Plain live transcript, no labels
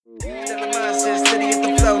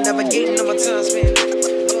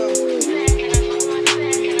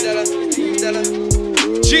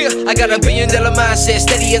I got $1 billion mindset,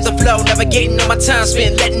 steady as a flow, navigating on my time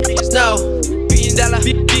spent, letting niggas know.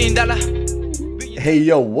 Billion dollar. Hey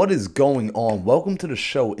yo, what is going on? Welcome to the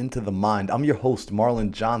show Into the Mind. I'm your host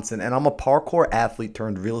Marlon Johnson, and I'm a parkour athlete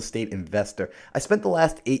turned real estate investor. I spent the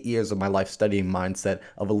last 8 years of my life studying mindset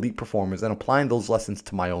of elite performers and applying those lessons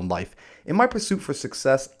to my own life. In my pursuit for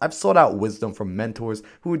success, I've sought out wisdom from mentors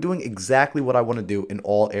who are doing exactly what I want to do in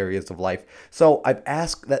all areas of life. So I've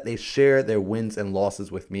asked that they share their wins and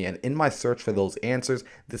losses with me, and in my search for those answers,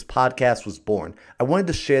 this podcast was born. I wanted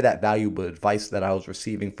to share that valuable advice that I was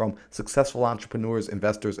receiving from successful entrepreneurs,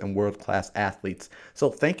 investors, and world-class athletes.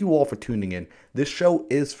 So thank you all for tuning in. This show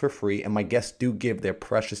is for free, and my guests do give their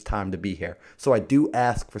precious time to be here. So I do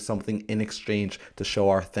ask for something in exchange to show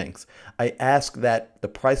our thanks. I ask that the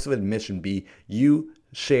price of admission be you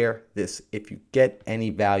share this. If you get any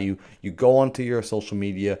value, you go onto your social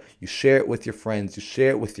media, you share it with your friends, you share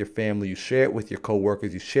it with your family, you share it with your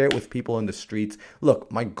coworkers, you share it with people in the streets.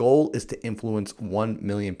 Look, my goal is to influence 1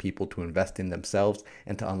 million people to invest in themselves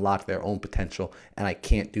and to unlock their own potential, and I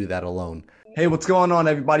can't do that alone. Hey, what's going on,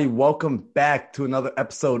 everybody? Welcome back to another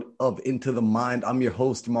episode of Into the Mind. I'm your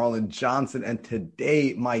host, Marlon Johnson, and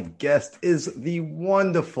today my guest is the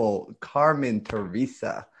wonderful Carmen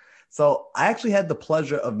Teresa. So I actually had the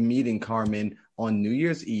pleasure of meeting Carmen on New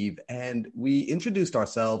Year's Eve, and we introduced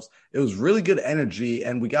ourselves. It was really good energy,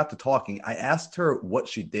 and we got to talking. I asked her what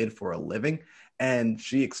she did for a living, and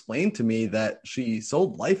she explained to me that she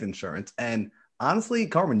sold life insurance. And honestly,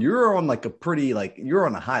 Carmen, you were on like a pretty, you were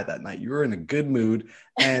on a high that night. You were in a good mood.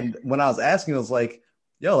 And when I was asking, I was like,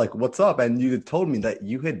 yo, like, what's up? And you had told me that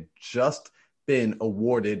you had just been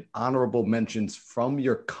awarded honorable mentions from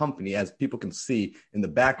your company, as people can see in the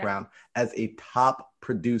background, as a top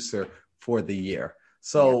producer for the year.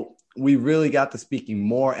 So we really got to speaking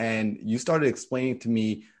more, and you started explaining to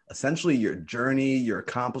me essentially your journey, your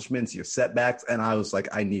accomplishments, your setbacks. And I was like,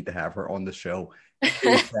 I need to have her on the show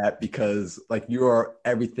because like you are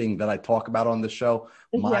everything that I talk about on the show: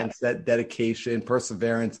 mindset, dedication,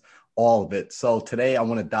 perseverance, all of it. So today I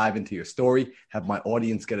want to dive into your story, have my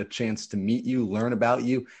audience get a chance to meet you, learn about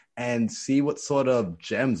you, and see what sort of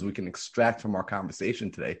gems we can extract from our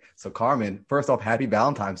conversation today. So Carmen, first off, happy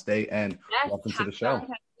Valentine's Day and welcome to the show.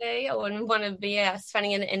 Valentine's Day. I wouldn't want to be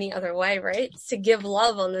spending it any other way, right? It's to give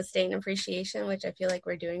love on this day and appreciation, which I feel like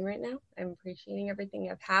we're doing right now. I'm appreciating everything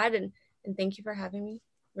I've had, and thank you for having me.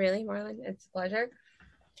 Really, Marlon, it's a pleasure.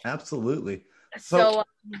 Absolutely. So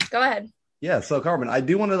go ahead. Yeah. So Carmen, I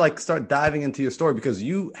do want to start diving into your story because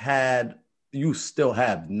you still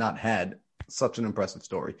have not had such an impressive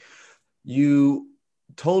story. You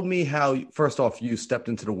told me how, first off, you stepped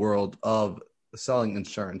into the world of selling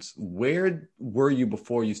insurance. Where were you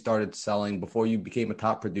before you started selling, before you became a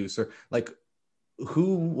top producer? Like,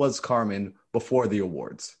 who was Carmen before the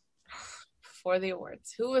awards? Before the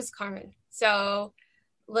awards, who was Carmen? So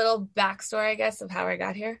little backstory, I guess, of how I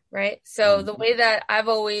got here, right? So the way that I've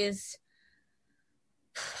always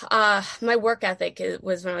my work ethic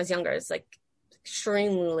was when I was younger. It's like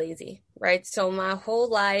extremely lazy, right? So my whole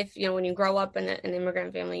life, when you grow up in an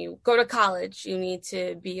immigrant family, you go to college, you need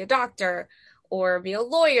to be a doctor or be a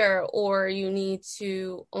lawyer, or you need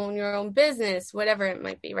to own your own business, whatever it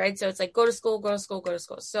might be, right? So it's like, go to school.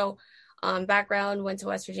 So background, went to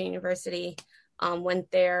West Virginia University,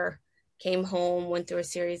 went there, came home, went through a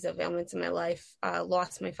series of ailments in my life,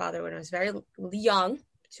 lost my father when I was very young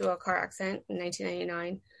to a car accident in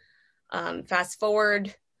 1999. Fast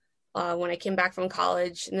forward when I came back from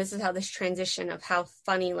college, and this is how this transition of how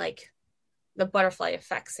funny, like the butterfly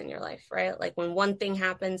effects in your life, right? Like when one thing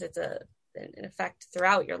happens, it's an effect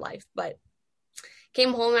throughout your life. But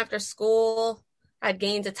came home after school, I'd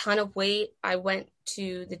gained a ton of weight. I went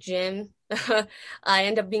to the gym. I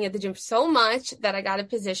ended up being at the gym so much that I got a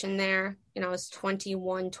position there. I was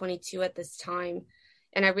 21, 22 at this time.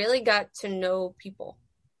 And I really got to know people,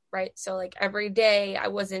 right? So like every day I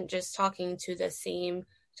wasn't just talking to the same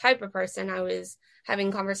type of person. I was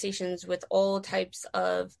having conversations with all types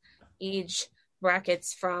of age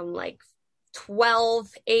brackets, from like 12,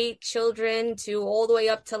 8 children to all the way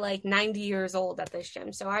up to like 90 years old at this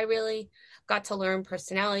gym. So I really got to learn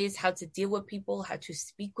personalities, how to deal with people, how to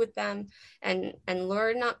speak with them, and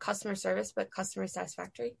learn not customer service, but customer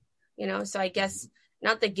satisfactory, So I guess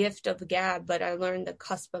not the gift of the gab, but I learned the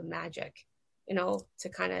cusp of magic, to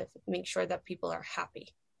kind of make sure that people are happy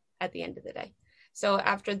at the end of the day. So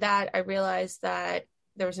after that, I realized that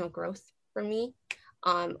there was no growth for me.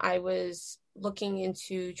 I was looking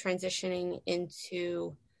into transitioning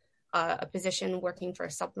into a position working for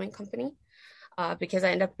a supplement company because I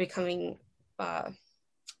ended up becoming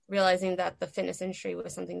realizing that the fitness industry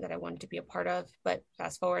was something that I wanted to be a part of. But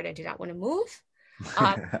fast forward, I did not want to move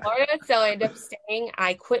Florida, so I ended up staying.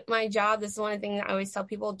 I quit my job. This is one of the things I always tell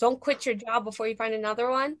people: don't quit your job before you find another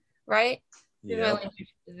one, right? Yeah.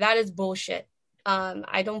 That is bullshit.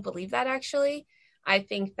 I don't believe that, actually. I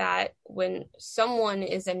think that when someone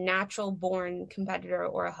is a natural born competitor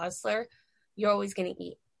or a hustler, you're always going to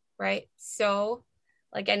eat, right? So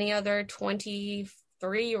like any other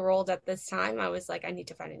 23-year-old at this time, I was like, I need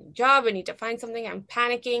to find a new job. I need to find something. I'm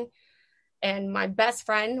panicking. And my best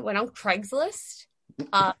friend went on Craigslist,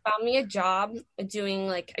 found me a job doing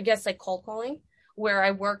like, I guess like cold calling, where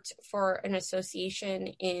I worked for an association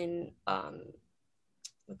in,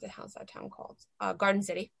 what the hell's that town called? Garden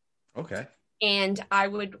City. Okay. And I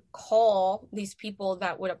would call these people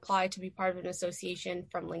that would apply to be part of an association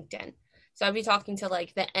from LinkedIn. So I'd be talking to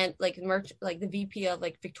like the VP of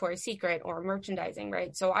like Victoria's Secret or merchandising,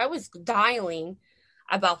 right? So I was dialing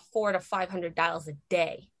about $400 to $500 a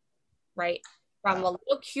day, right? From a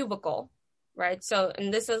little cubicle, right? So,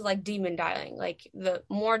 and this is like demon dialing, like the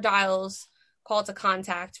more dials, call to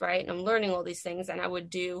contact, right? And I'm learning all these things, and I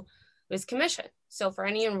would do was commission. So for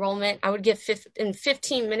any enrollment, I would get in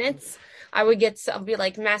 15 minutes, I would be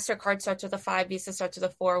like, MasterCard starts with a 5, Visa starts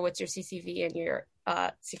with a 4, what's your CCV and your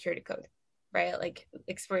security code, right? Like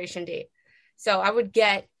expiration date. So I would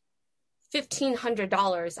get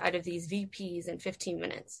 $1,500 out of these VPs in 15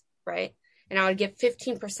 minutes, right? And I would get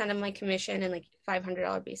 15% of my commission and like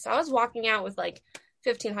 $500 base. So I was walking out with like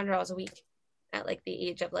 $1,500 a week at like the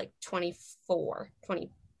age of like 24,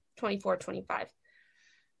 25.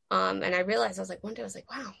 And I realized, I was like, one day I was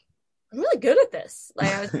like, wow, I'm really good at this.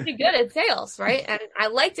 Like I was pretty good at sales, right? And I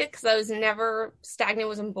liked it because I was never stagnant,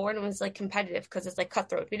 wasn't bored, and was like competitive because it's like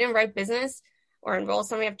cutthroat. If you didn't write business or enroll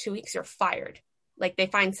somebody after 2 weeks, you're fired. Like they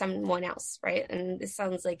find someone else, right? And this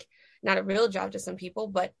sounds like not a real job to some people,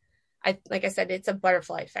 but like I said, it's a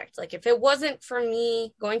butterfly effect. Like if it wasn't for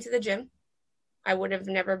me going to the gym, I would have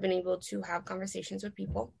never been able to have conversations with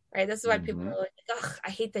people, right? This is why people are like, ugh, I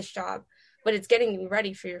hate this job, but it's getting you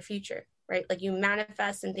ready for your future, right? Like you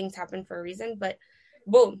manifest and things happen for a reason, but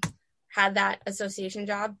boom, had that association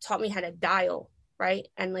job, taught me how to dial, right?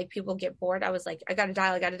 And like people get bored. I was like, I got to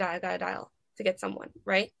dial to get someone,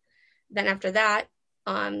 right? Then after that,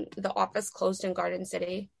 the office closed in Garden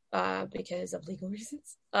City because of legal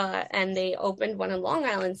reasons. And they opened one in Long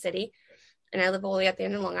Island City. And I live all the way at the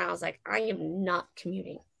end of Long Island. I was like, I am not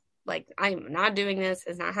commuting. Like, I am not doing this.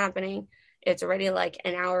 It's not happening. It's already like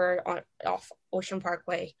an hour off Ocean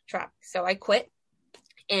Parkway traffic. So I quit.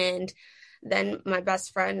 And then my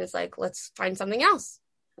best friend is like, let's find something else.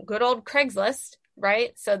 Good old Craigslist,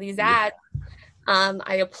 right? So these ads,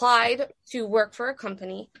 I applied to work for a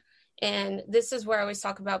company. And this is where I always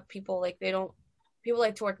talk about people like people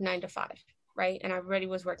like to work 9 to 5, right? And I already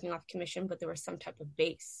was working off commission, but there was some type of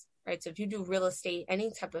base, right? So if you do real estate,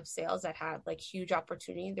 any type of sales that have like huge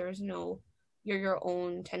opportunity, you're your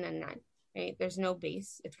own 1099, right? There's no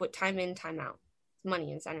base. It's what time in, time out. It's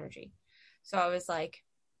money, it's energy. So I was like,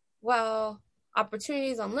 well,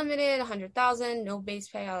 opportunities unlimited, 100,000, no base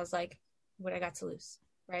pay. I was like, what I got to lose,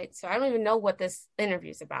 right? So I don't even know what this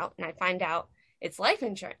interview is about. And I find out it's life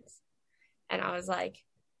insurance. And I was like,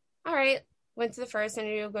 all right, went to the first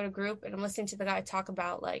interview, go to group, and I'm listening to the guy talk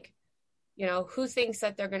about like, you know, who thinks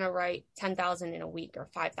that they're going to write 10,000 in a week or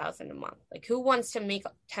 5,000 a month? Like who wants to make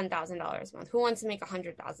 $10,000 a month? Who wants to make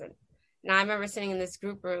 100,000? And I remember sitting in this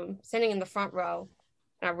group room, sitting in the front row,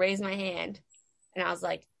 and I raised my hand and I was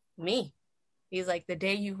like, me. He's like, the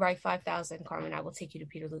day you write 5,000, Carmen, I will take you to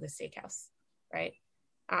Peter Luger's Steakhouse. Right.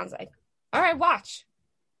 I was like, all right, watch.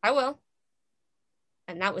 I will.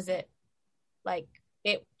 And that was it. Like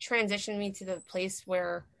it transitioned me to the place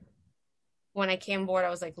where when I came aboard,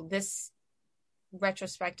 I was like, this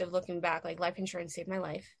retrospective looking back, like life insurance saved my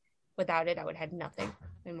life. Without it, I would have had nothing.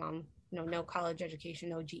 My mom, no college education,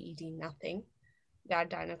 no GED, nothing. Dad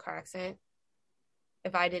died in a car accident.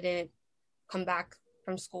 If I didn't come back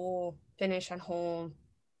from school, finish at home,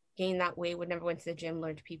 gain that weight, would never went to the gym,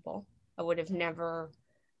 learned people. I would have never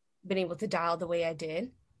been able to dial the way I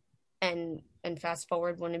did. And fast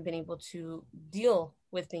forward, wouldn't have been able to deal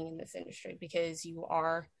with being in this industry because you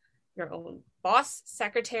are your own boss,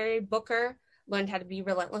 secretary, booker, learned how to be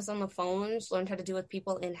relentless on the phones, learned how to deal with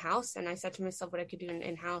people in-house. And I said to myself what I could do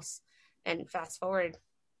in-house. And fast forward,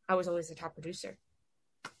 I was always the top producer.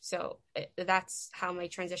 So that's how my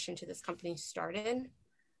transition to this company started.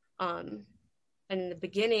 And in the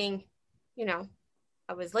beginning,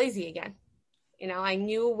 I was lazy again. I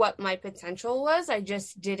knew what my potential was. I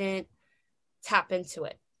just didn't tap into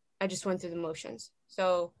it. I just went through the motions.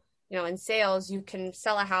 So, in sales, you can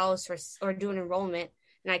sell a house or do an enrollment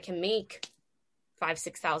and I can make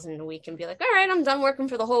 5,000-6,000 a week and be like, all right, I'm done working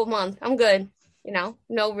for the whole month. I'm good. You know,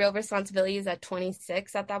 no real responsibilities at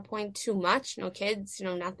 26 at that point, too much, no kids, you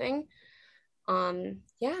know, nothing.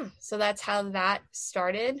 Yeah, so that's how that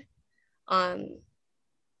started. And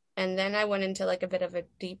then I went into like a bit of a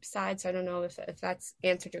deep side. So I don't know if that's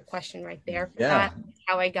answered your question right there for that,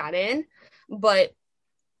 how I got in. But,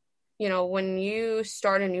 you know, when you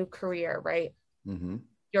start a new career, right,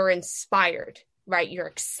 you're inspired, right? You're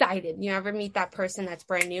excited. You ever meet that person that's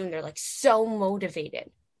brand new and they're like so motivated,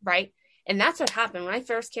 right? And that's what happened. When I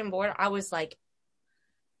first came aboard, I was like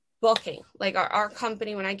booking, like our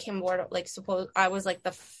company, when I came aboard, like I was like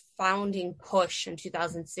the founding push in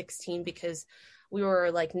 2016 because we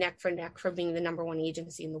were like neck for neck for being the #1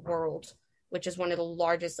 agency in the world, which is one of the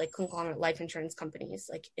largest like conglomerate life insurance companies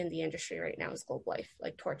like in the industry right now is Globe Life,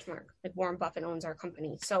 like Torchmark, like Warren Buffett owns our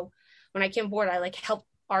company. So when I came aboard, I like helped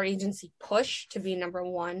our agency push to be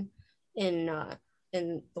 #1 in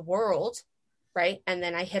the world, right? And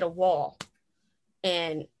then I hit a wall,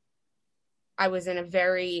 and I was in a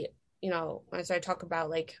very, you know, as I talk about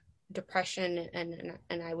like depression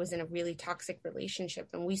and I was in a really toxic relationship,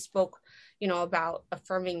 and we spoke, you know, about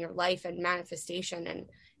affirming your life and manifestation,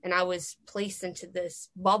 and I was placed into this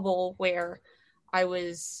bubble where I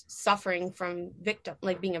was suffering from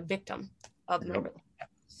being a victim of my relationship.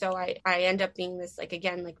 So I end up being this, like,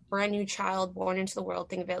 again, like brand new child born into the world.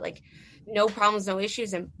 Think of it like no problems, no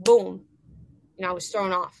issues, and boom, you know, I was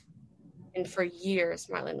thrown off. And for years,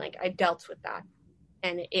 Marlon, like I dealt with that,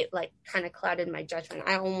 and it like kind of clouded my judgment.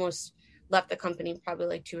 I almost left the company probably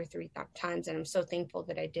like 2 or 3 times, and I'm so thankful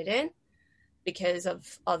that I didn't, because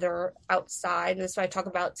of other outside. And that's why I talk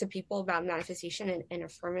about to people about manifestation and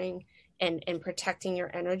affirming and protecting your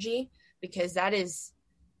energy, because that is,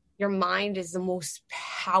 your mind is the most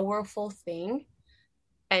powerful thing.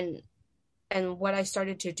 And what I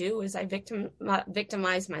started to do is I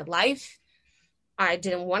victimized my life. I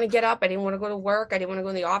didn't want to get up. I didn't want to go to work. I didn't want to go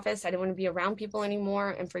in the office. I didn't want to be around people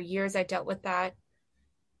anymore. And for years I dealt with that.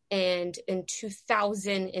 And in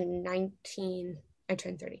 2019, I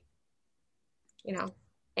turned 30, you know,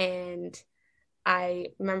 and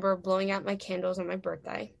I remember blowing out my candles on my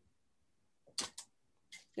birthday.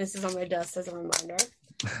 This is on my desk as a reminder.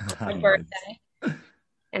 My birthday.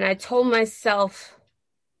 And I told myself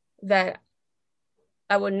that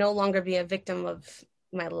I would no longer be a victim of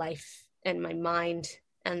my life and my mind,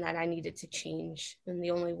 and that I needed to change. And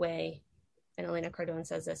the only way, and Elena Cardone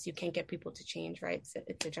says this, you can't get people to change, right?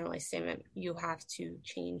 It's a generalized statement. You have to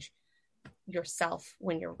change yourself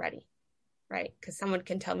when you're ready, right? Because someone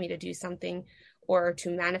can tell me to do something or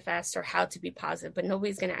to manifest or how to be positive, but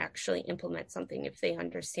nobody's going to actually implement something if they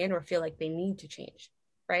understand or feel like they need to change,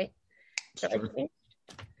 right? So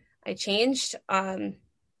I changed. I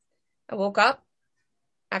woke up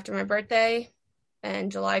after my birthday,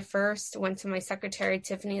 and July 1st, went to my secretary,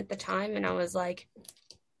 Tiffany, at the time, and I was like,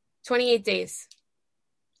 28 days.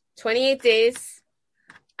 28 days,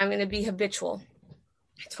 I'm going to be habitual.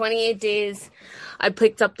 28 days, I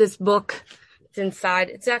picked up this book. It's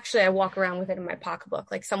inside. It's actually, I walk around with it in my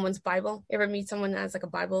pocketbook, like someone's Bible. You ever meet someone that has like a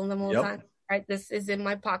Bible in them all the time? Right? This is in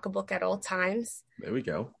my pocketbook at all times. There we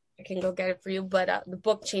go. I can go get it for you. But the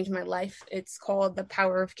book changed my life. It's called The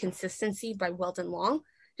Power of Consistency by Weldon Long.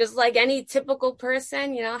 Just like any typical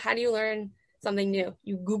person, you know, how do you learn something new?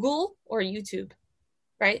 You Google or YouTube,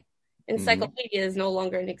 right? Encyclopedia is no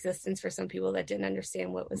longer in existence for some people that didn't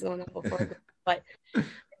understand what was going on before. But I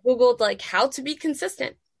Googled like how to be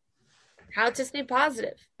consistent, how to stay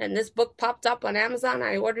positive. And this book popped up on Amazon.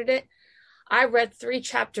 I ordered it. I read 3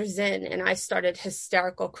 chapters in and I started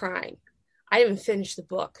hysterical crying. I didn't finish the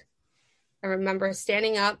book. I remember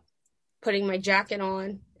standing up, putting my jacket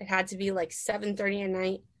on. It had to be like 7:30 at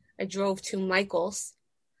night. I drove to Michael's.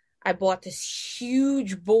 I bought this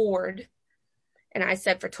huge board, and I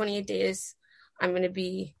said for 28 days, I'm going to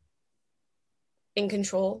be in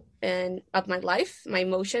control and of my life, my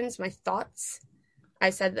emotions, my thoughts.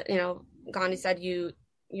 I said that, you know, Gandhi said, your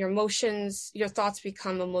emotions, your thoughts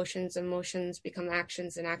become emotions, emotions become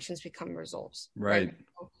actions, and actions become results. Right.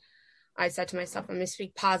 I said to myself, I'm going to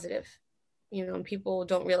speak positive. You know, and people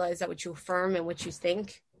don't realize that what you affirm and what you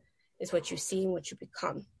think is what you see and what you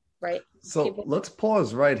become, right? So let's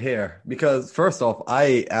pause right here, because first off,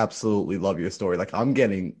 I absolutely love your story. Like, I'm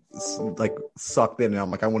getting like sucked in, and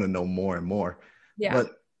I'm like, I want to know more and more. Yeah.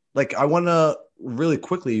 But like, I want to really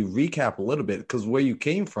quickly recap a little bit, because where you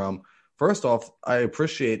came from, first off, I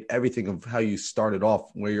appreciate everything of how you started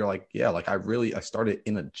off, where you're like, yeah, like I started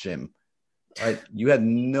in a gym, right? You had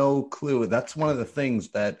no clue. That's one of the things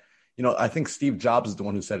that I think Steve Jobs is the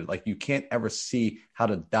one who said it. Like, you can't ever see how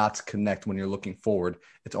the dots connect when you're looking forward.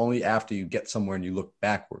 It's only after you get somewhere and you look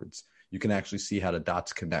backwards, you can actually see how the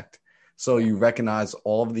dots connect. So you recognize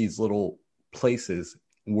all of these little places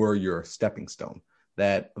were your stepping stone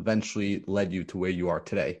that eventually led you to where you are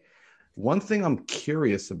today. One thing I'm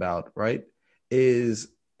curious about, right, is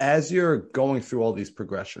as you're going through all these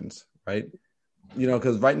progressions, right,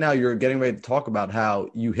 because right now you're getting ready to talk about how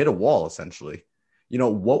you hit a wall, essentially.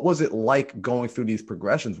 What was it like going through these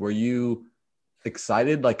progressions? Were you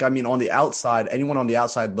excited? Like, I mean, on the outside, anyone on the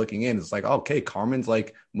outside looking in is like, okay, Carmen's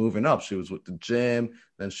like moving up. She was with the gym,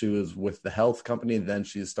 then she was with the health company, then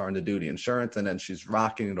she's starting to do the insurance, and then she's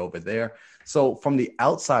rocking it over there. So from the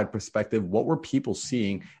outside perspective, what were people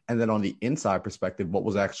seeing? And then on the inside perspective, what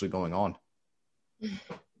was actually going on? On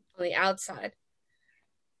the outside,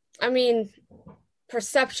 I mean,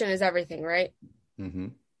 perception is everything, right? Mm-hmm.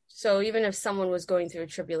 So even if someone was going through a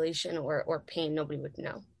tribulation or pain, nobody would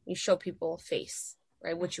know. You show people a face,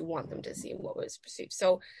 right? What you want them to see, what was perceived.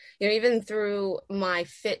 So, even through my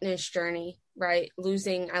fitness journey, right?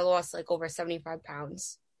 I lost like over 75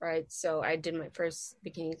 pounds, right? So I did my first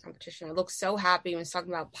bikini competition. I looked so happy. I was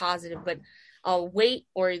talking about positive, but weight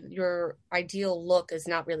or your ideal look is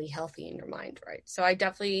not really healthy in your mind, right? So I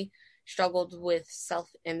definitely struggled with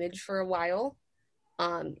self-image for a while.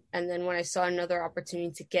 And then when I saw another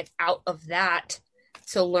opportunity to get out of that,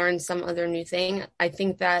 to learn some other new thing, I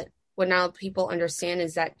think that what now people understand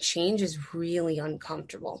is that change is really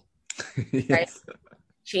uncomfortable. Yes. Right?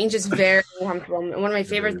 Change is very uncomfortable. And one of my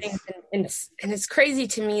favorite things, and it's crazy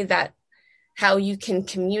to me that how you can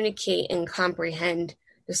communicate and comprehend.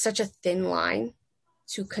 There's such a thin line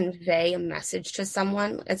to convey a message to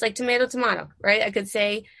someone. It's like tomato, right? I could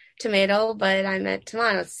say tomato, but I meant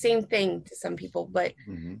tomato. Same thing to some people. But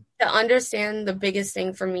to understand, the biggest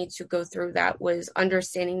thing for me to go through that was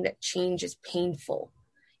understanding that change is painful.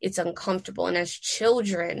 It's uncomfortable. And as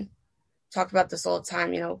children, talk about this all the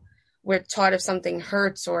time, we're taught if something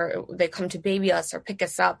hurts or they come to baby us or pick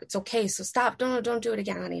us up, it's okay. So stop. Don't do it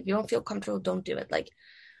again, honey. If you don't feel comfortable, don't do it.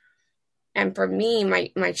 And for me,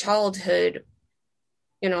 my childhood,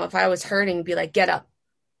 if I was hurting, be like, get up,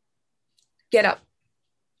 get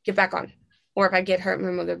back on. Or if I get hurt, my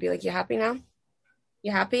mother would be like, you happy now?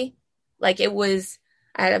 You happy? I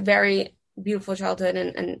had a very beautiful childhood.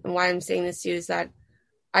 And why I'm saying this to you is that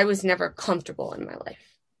I was never comfortable in my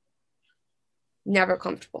life. Never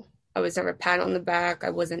comfortable. I was never pat on the back.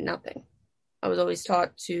 I wasn't nothing. I was always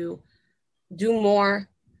taught to do more.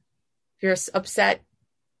 If you're upset,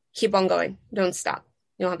 keep on going. Don't stop.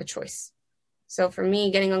 You don't have a choice. So for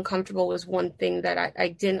me, getting uncomfortable was one thing that I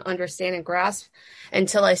didn't understand and grasp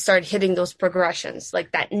until I started hitting those progressions,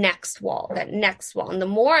 like that next wall. And the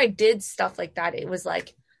more I did stuff like that, it was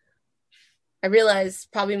like, I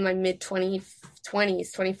realized probably in my mid-20s,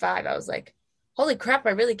 25, I was like, holy crap,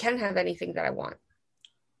 I really can have anything that I want.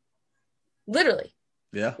 Literally.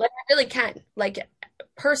 Yeah. I really can.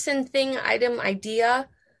 Person, thing, item, idea,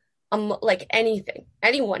 anything.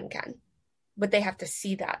 Anyone can. But they have to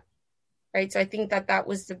see that. Right. So I think that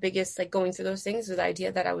was the biggest, going through those things, was the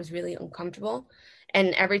idea that I was really uncomfortable.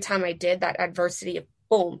 And every time I did that adversity of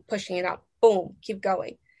boom, pushing it up, boom, keep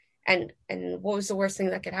going. And what was the worst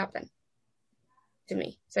thing that could happen to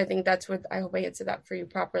me? So I think that's what, I hope I answered that for you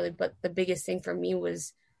properly. But the biggest thing for me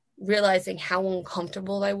was realizing how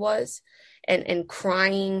uncomfortable I was and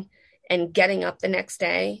crying and getting up the next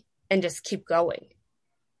day and just keep going.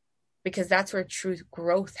 Because that's where true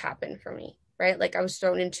growth happened for me. Right? I was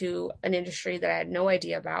thrown into an industry that I had no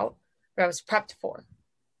idea about, but I was prepped for.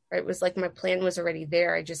 Right? It was like my plan was already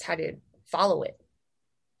there. I just had to follow it.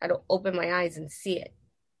 I had to open my eyes and see it.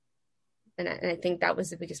 And I think that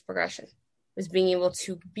was the biggest progression, was being able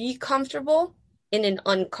to be comfortable in an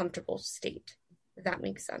uncomfortable state. If that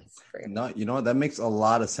makes sense for you. No, that makes a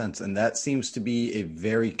lot of sense. And that seems to be a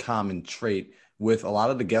very common trait with a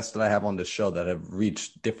lot of the guests that I have on this show that have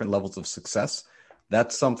reached different levels of success.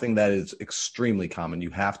 That's something that is extremely common.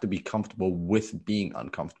 You have to be comfortable with being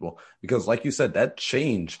uncomfortable because, like you said, that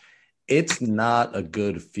change, it's not a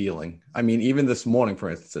good feeling. I mean, even this morning, for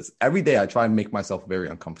instance, every day I try and make myself very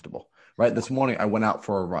uncomfortable, right? This morning I went out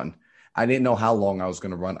for a run. I didn't know how long I was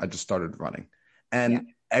going to run. I just started running.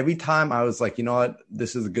 And every time I was like, you know what,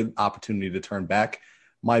 this is a good opportunity to turn back.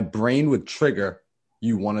 My brain would trigger,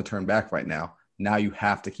 you want to turn back right now. Now you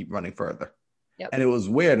have to keep running further. Yep. And it was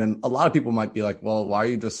weird. And a lot of people might be like, well, why are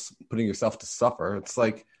you just putting yourself to suffer? It's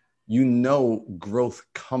like, growth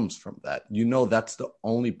comes from that. That's the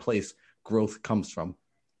only place growth comes from,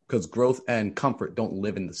 because growth and comfort don't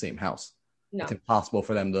live in the same house. No. It's impossible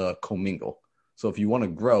for them to commingle. So if you want to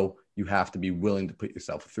grow, you you have to be willing to put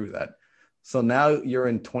yourself through that. So now you're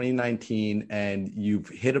in 2019 and you've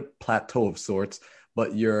hit a plateau of sorts,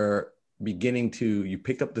 but you're you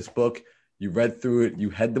picked up this book, you read through it, you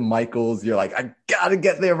head to Michael's, you're like, I gotta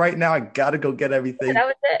get there right now. I gotta go get everything. Yeah, that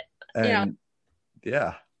was it. And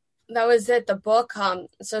yeah. That was it. The book.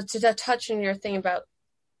 So to touch on your thing about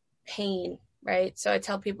pain, right? So I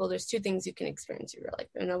tell people there's two things you can experience in your life.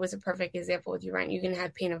 And that was a perfect example with you, Ryan. You can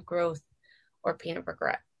have pain of growth or pain of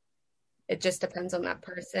regret. It just depends on that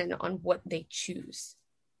person, on what they choose,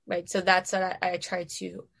 right? So that's what I try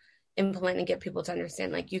to implement and get people to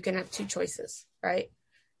understand. Like, you can have two choices, right?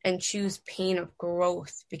 And choose pain of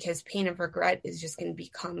growth, because pain of regret is just going to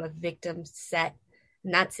become a victim set,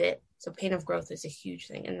 and that's it. So pain of growth is a huge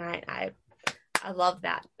thing. And I love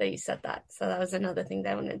that you said that. So that was another thing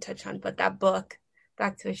that I wanted to touch on. But that book,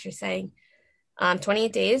 back to what you're saying,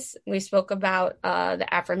 28 Days, we spoke about the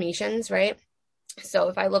affirmations, right? So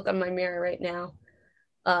if I look on my mirror right now,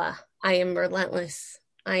 I am relentless.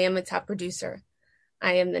 I am a top producer.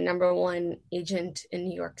 I am the #1 agent in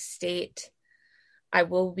New York State. I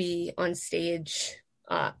will be on stage.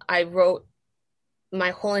 I wrote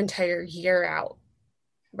my whole entire year out,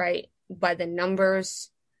 right, by the numbers.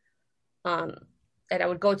 And I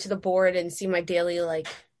would go to the board and see my daily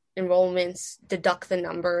enrollments, deduct the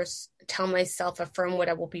numbers, tell myself, affirm what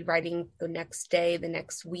I will be writing the next day, the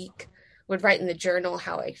next week. Would write in the journal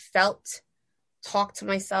how I felt, talk to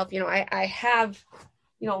myself. I have,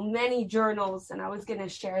 many journals, and I was going to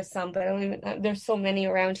share some, but I don't even, there's so many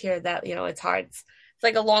around here that, it's hard. It's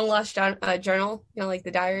like a long lost journal, like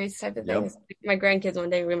the diaries type of thing. Yep. My grandkids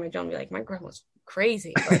one day read my journal and be like, my grandma's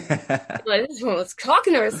crazy. This one was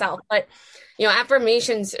talking to herself. But,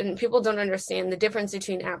 affirmations, and people don't understand the difference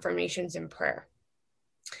between affirmations and prayer.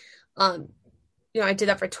 I did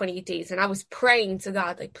that for 28 days, and I was praying to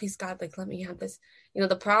God, please God, let me have this.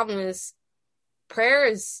 The problem is prayer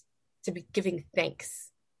is to be giving thanks,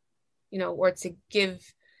 or to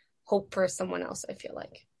give hope for someone else. I feel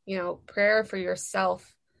like, prayer for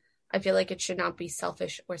yourself, I feel like it should not be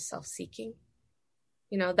selfish or self-seeking.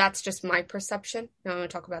 That's just my perception. I don't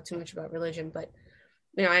want to talk about too much about religion, but,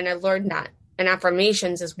 and I learned that. And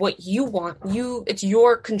affirmations is what you want. It's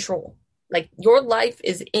your control. Your life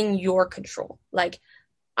is in your control.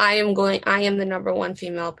 I am the #1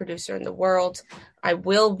 female producer in the world. I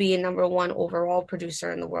will be a #1 overall producer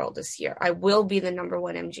in the world this year. I will be the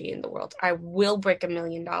 #1 MG in the world. I will break $1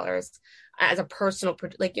 million as a personal,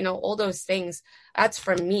 all those things. That's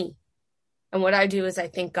for me. And what I do is I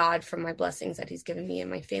thank God for my blessings that he's given me and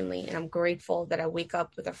my family. And I'm grateful that I wake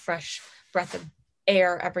up with a fresh breath of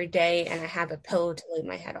air every day, and I have a pillow to lay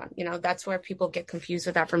my head on. That's where people get confused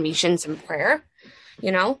with affirmations and prayer,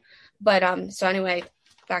 but so anyway,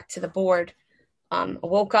 back to the board. I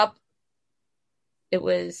woke up, it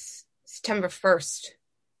was September 1st,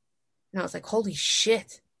 and I was like, holy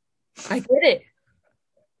shit, I did it.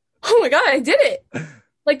 Oh my God, I did it.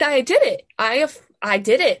 I did it. I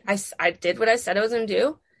did it. I did what I said I was going to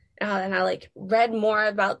do. And I read more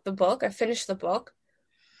about the book. I finished the book.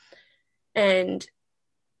 And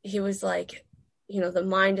he was like, the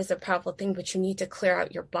mind is a powerful thing, but you need to clear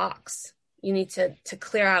out your box. You need to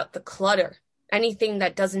clear out the clutter, anything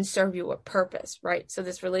that doesn't serve you a purpose, right? So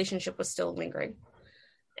this relationship was still lingering.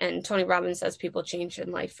 And Tony Robbins says people change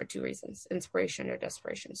in life for two reasons, inspiration or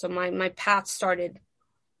desperation. So my path started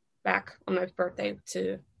back on my birthday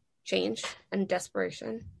to change and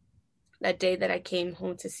desperation. That day that I came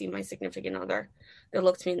home to see my significant other, they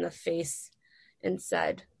looked me in the face and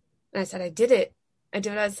said, and I said, I did it. I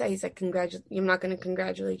did what I said. He's like, I'm not going to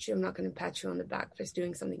congratulate you. I'm not going to pat you on the back for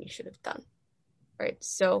doing something you should have done. Right.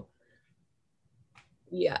 So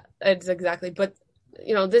yeah, it's exactly. But,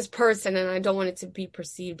 this person, and I don't want it to be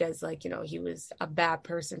perceived as he was a bad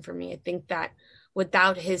person for me. I think that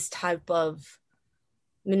without his type of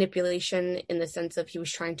manipulation, in the sense of he was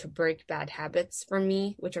trying to break bad habits for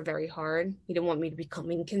me, which are very hard. He didn't want me to become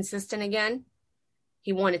inconsistent again.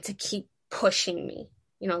 He wanted to keep pushing me,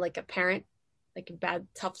 like a parent, like a bad,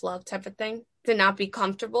 tough love type of thing, to not be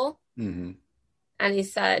comfortable. Mm-hmm. And he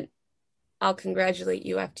said, I'll congratulate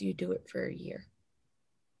you after you do it for a year.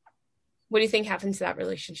 What do you think happened to that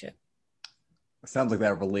relationship? It sounds like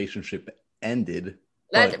that relationship ended.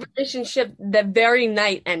 That relationship, the very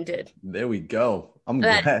night, ended. There we go. I'm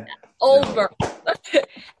glad. Over.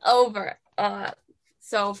 Over.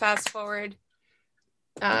 So fast forward,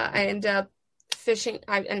 I end up fishing,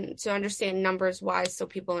 and to understand numbers wise, so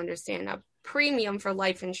people understand a premium for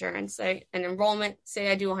life insurance, an enrollment, say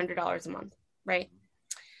I do $100 a month, right?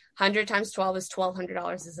 100 times 12 is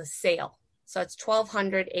 $1,200 is a sale. So it's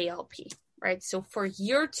 1,200 ALP. right? So for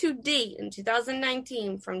year to date in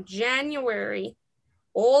 2019, from January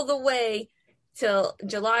all the way till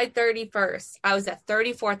July 31st, I was at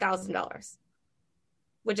 $34,000,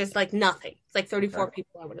 which is like nothing. It's like 34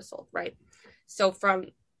 people I would have sold, right? So from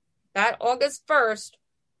that August 1st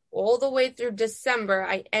all the way through December,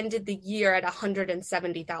 I ended the year at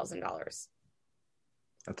 $170,000.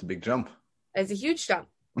 That's a big jump. It's a huge jump.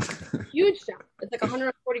 Huge jump. It's like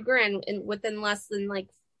 140 grand within less than like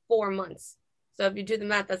 4 months. So if you do the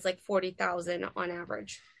math, that's like 40,000 on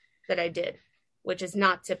average that I did, which is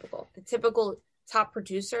not typical. The typical top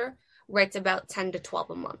producer writes about 10 to 12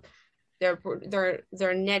 a month.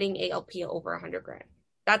 They're netting ALP over 100 grand.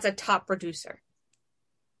 That's a top producer.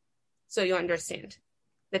 So you understand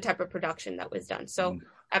the type of production that was done. So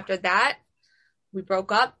after that, we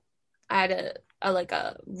broke up. I had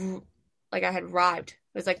I had arrived.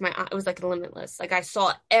 It was like limitless. Like I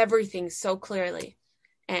saw everything so clearly.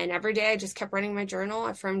 And every day I just kept writing my journal,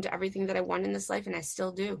 affirmed everything that I want in this life, and I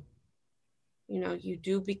still do. You know, you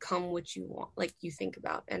do become what you want, like you think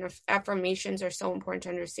about. And affirmations are so important to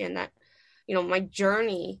understand that, you know, my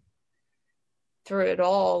journey through it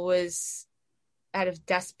all was out of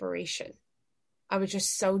desperation. I was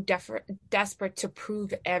just so desperate to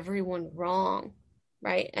prove everyone wrong,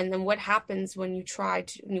 right? And then what happens when you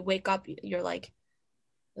wake up, you're like,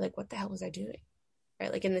 what the hell was I doing?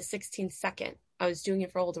 Right? Like in the 16th second, I was doing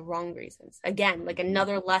it for all the wrong reasons. Again, like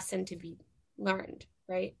another lesson to be learned,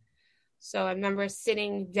 right? So I remember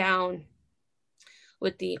sitting down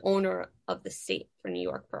with the owner of the state for New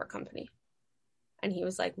York for our company. And he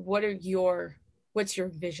was like, what's your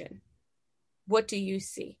vision? What do you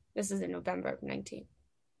see? This is in November of 19.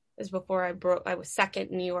 This is before I was second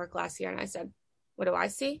in New York last year. And I said, what do I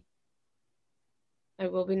see? I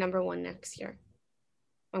will be number 1 next year.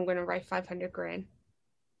 I'm going to write 500 grand.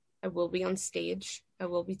 I will be on stage. I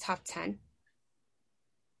will be top 10.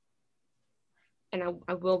 And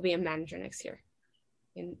I will be a manager next year.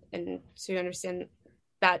 And so you understand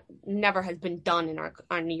that never has been done in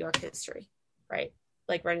our New York history, right?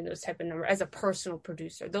 Like writing those type of numbers as a personal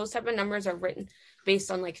producer. Those type of numbers are written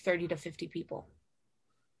based on like 30 to 50 people.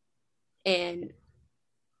 And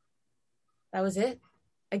that was it.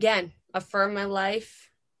 Again, affirm my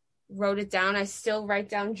life, wrote it down. I still write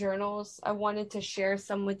down journals. I wanted to share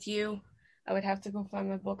some with you. I would have to go find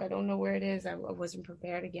my book. I don't know where it is. I wasn't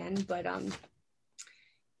prepared again, but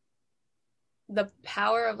the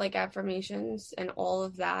power of like affirmations and all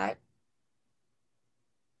of that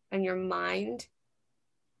and your mind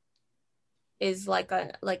is like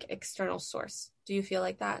external source. Do you feel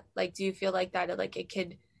like that? Like, do you feel like that? Like it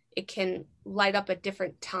can light up at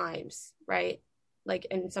different times, right? Like,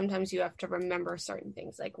 and sometimes you have to remember certain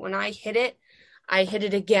things. Like when I hit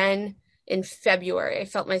it again in February. I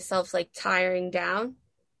felt myself like tiring down,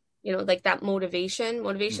 you know, like that motivation is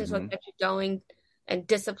what gets you going, and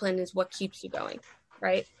discipline is what keeps you going.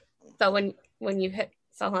 Right. So when you hit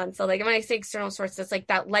so like when I say external source, it's like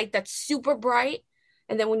that light that's super bright.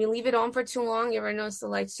 And then when you leave it on for too long, you ever notice the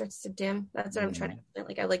light starts to dim? That's what I'm trying to explain.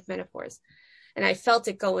 Like I like metaphors. And I felt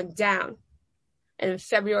it going down. And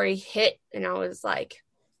February hit and I was like,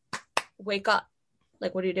 wake up.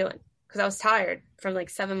 Like, what are you doing? Because I was tired from like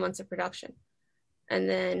 7 months of production. And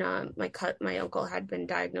then my uncle had been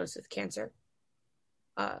diagnosed with cancer.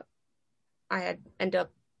 I had ended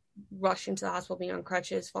up rushing to the hospital, being on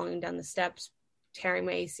crutches, falling down the steps, tearing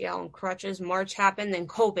my ACL on crutches. March happened, then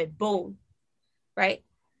COVID, boom. Right?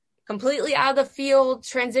 Completely out of the field,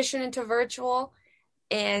 transition into virtual.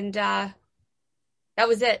 And that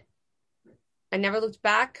was it. I never looked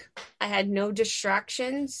back. I had no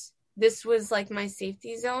distractions. This was like my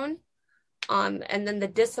safety zone. And then the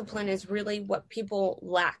discipline is really what people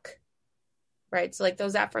lack, right? So like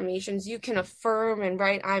those affirmations, you can affirm and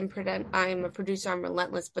write, I'm a producer, I'm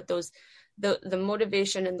relentless, but the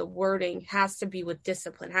motivation and the wording has to be with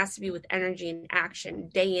discipline, has to be with energy and action,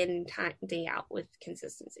 day in, day out, with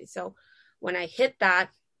consistency. So when I hit that,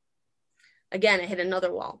 again, I hit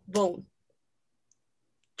another wall, boom.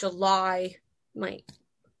 July, my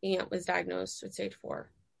aunt was diagnosed with stage 4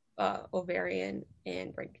 ovarian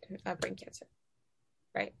and brain cancer,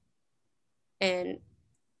 right? And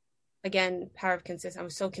again, power of consistency. I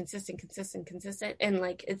was so consistent, and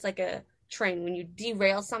like it's like a train. When you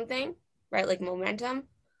derail something, right, like momentum,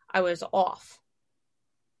 I was off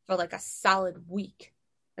for like a solid week,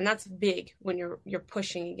 and that's big when you're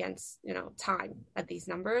pushing against, you know, time at these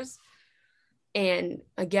numbers. And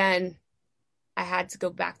again, I had to go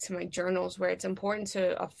back to my journals, where it's important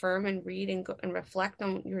to affirm and read and reflect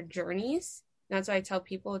on your journeys. And that's why I tell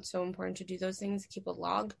people it's so important to do those things, keep a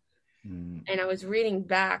log. And I was reading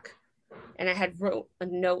back And I had wrote a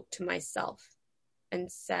note to myself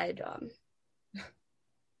and said,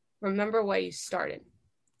 remember why you started,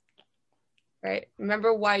 right?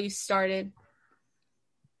 Remember why you started.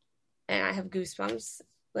 And I have goosebumps,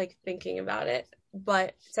 like, thinking about it. But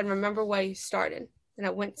it said, remember why you started. And I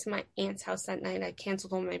went to my aunt's house that night. I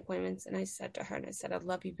canceled all my appointments. And I said to her, and I said, I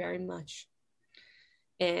love you very much.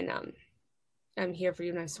 And I'm here for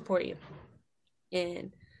you and I support you.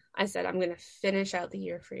 And I said, I'm going to finish out the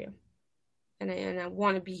year for you. And I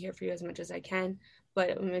want to be here for you as much as I can.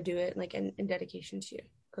 But I'm going to do it, like, in dedication to you.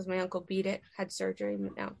 Because my uncle beat it, had surgery.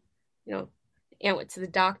 Now, aunt went to the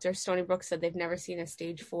doctor. Stony Brook said they've never seen a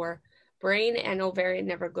stage 4 brain and ovarian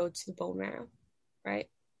never go to the bone marrow, right?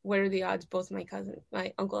 What are the odds? Both my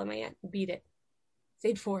uncle and my aunt beat it.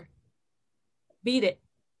 Stage 4. Beat it.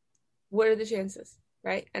 What are the chances,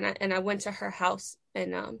 right? And I went to her house,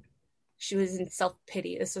 and she was in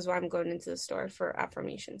self-pity. This is why I'm going into the store for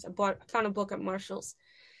affirmations. I found a book at Marshall's,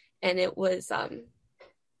 and it was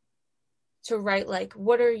to write, like,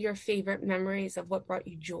 what are your favorite memories of what brought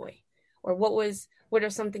you joy? Or what are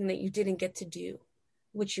something that you didn't get to do,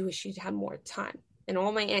 which you wish you'd have more time? And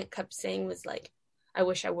all my aunt kept saying was, like, I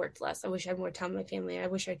wish I worked less. I wish I had more time with my family. I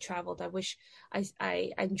wish I traveled. I wish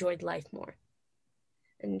I enjoyed life more.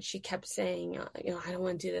 And she kept saying, I don't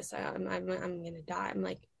want to do this. I'm going to die. I'm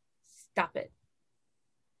like, stop it.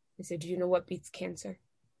 I said, do you know what beats cancer?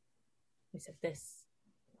 I said, this.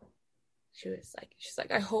 She's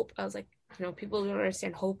like, I hope. I was like, people don't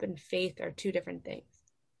understand hope and faith are two different things,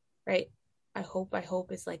 right? I hope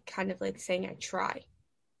is like kind of like saying I try.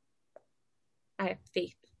 I have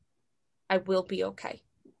faith. I will be okay.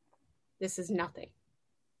 This is nothing.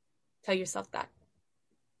 Tell yourself that.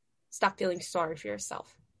 Stop feeling sorry for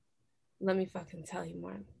yourself. Let me fucking tell you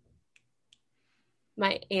more.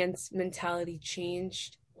 My aunt's mentality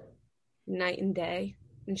changed night and day,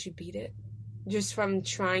 and she beat it. Just from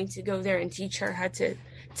trying to go there and teach her how to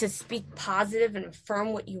speak positive and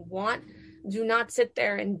affirm what you want. Do not sit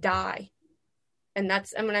there and die. And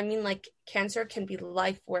that's, I mean, like, cancer can be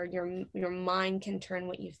life where your mind can turn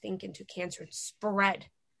what you think into cancer and spread,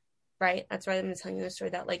 right? That's why I'm telling you the story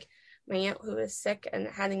that, like, my aunt who was sick and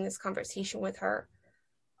having this conversation with her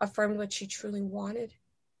affirmed what she truly wanted,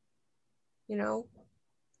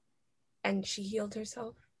 and she healed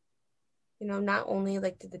herself. Not only,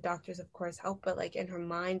 like, did the doctors, of course, help, but, like, in her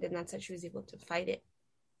mind, and that's how she was able to fight it.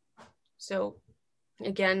 So,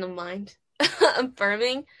 again, the mind,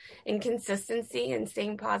 affirming and consistency and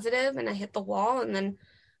staying positive, and I hit the wall and then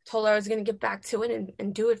told her I was going to get back to it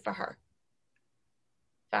and do it for her.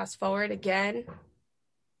 Fast forward again,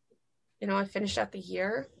 I finished out the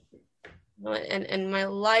year, and my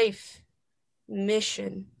life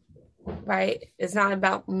mission, right, is not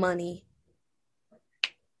about money,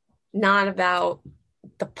 not about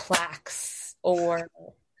the plaques or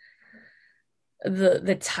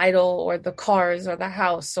the title or the cars or the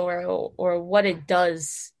house or what it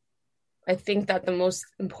does. I think that the most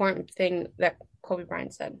important thing that Kobe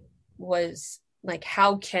Bryant said was, like,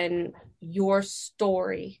 how can your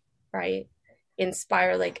story, right,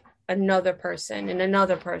 inspire, like, another person and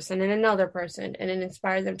another person and another person, and it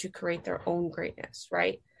inspires them to create their own greatness,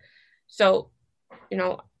 right? So,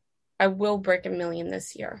 I will break 1 million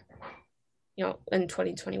this year, in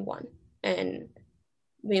 2021. And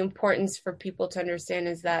the importance for people to understand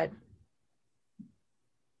is that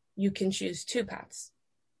you can choose 2 paths,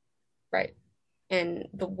 right? And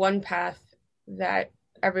the one path that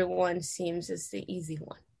everyone seems is the easy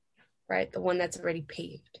one, right? The one that's already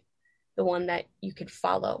paved, the one that you could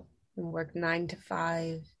follow and work 9 to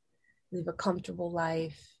 5, live a comfortable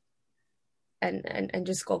life, and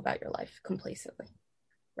just go about your life complacently,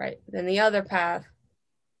 right? Then the other path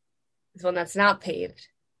is one that's not paved,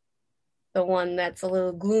 the one that's a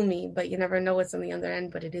little gloomy, but you never know what's on the other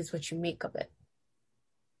end, but it is what you make of it.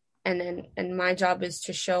 And my job is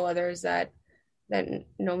to show others that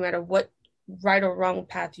no matter what right or wrong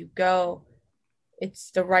path you go,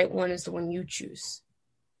 it's the right one is the one you choose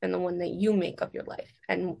and the one that you make of your life.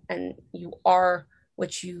 And you are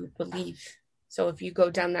what you believe. So if you go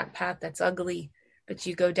down that path that's ugly, but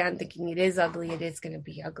you go down thinking it is ugly, it is going to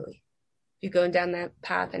be ugly. If you go down that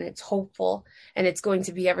path and it's hopeful and it's going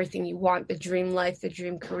to be everything you want, the dream life, the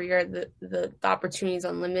dream career, the opportunities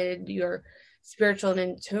unlimited, you're spiritual and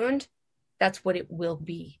in tuned, that's what it will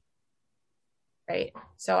be. Right.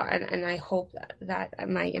 So, and I hope that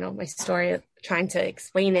my story of trying to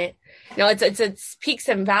explain it, it's peaks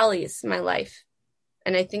and valleys in my life.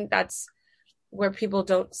 And I think that's where people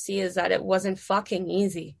don't see is that it wasn't fucking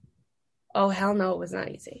easy. Oh, hell no, it was not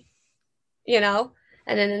easy.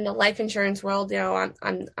 And then in the life insurance world, I'm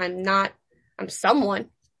someone,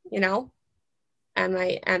 you know,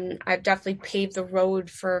 and I've definitely paved the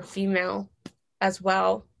road for female as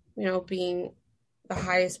well, you know, being the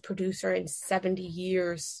highest producer in 70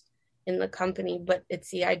 years in the company. But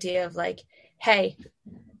it's the idea of like, hey,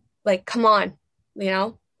 like, come on, you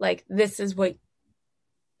know, like, this is what,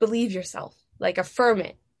 believe yourself, like, affirm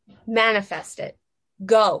it, manifest it,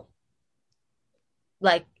 go,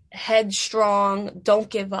 like, headstrong, don't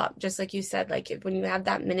give up. Just like you said, like, when you have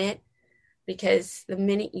that minute, because the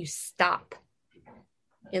minute you stop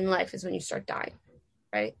in life is when you start dying,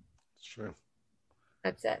 right? It's true.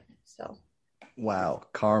 That's it. So Wow,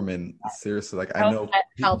 Carmen, seriously, like I I hope know. that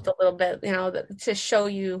helped a little bit, you know, to show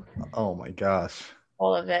you Oh my gosh.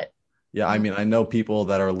 all of it. Yeah, I mean, I know people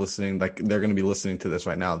that are listening, like they're going to be listening to this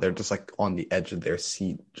right now. They're just like on the edge of their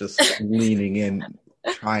seat, just leaning in,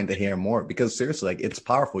 trying to hear more. Because seriously, like it's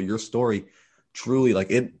powerful. Your story truly,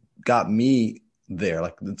 like it got me there.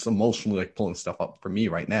 Like it's emotionally like pulling stuff up for me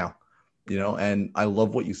right now, you know? And I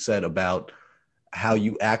love what you said about how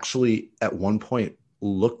you actually at one point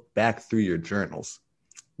look back through your journals,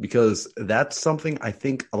 because that's something I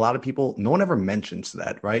think a lot of people, no one ever mentions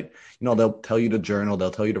that, right? You know, they'll tell you to journal,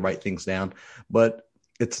 they'll tell you to write things down, but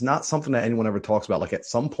it's not something that anyone ever talks about. Like at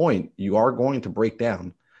some point, you are going to break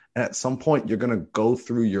down. And at some point, you're going to go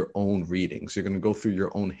through your own readings, you're going to go through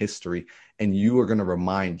your own history, and you are going to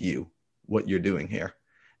remind you what you're doing here.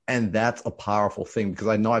 And that's a powerful thing, because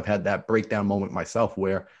I know I've had that breakdown moment myself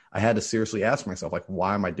where I had to seriously ask myself, like,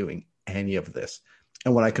 why am I doing any of this?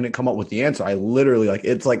 And when I couldn't come up with the answer, I literally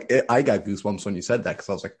I got goosebumps when you said that, because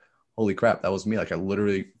I was like, holy crap, that was me. Like I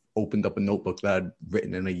literally opened up a notebook that I'd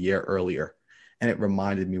written in a year earlier, and it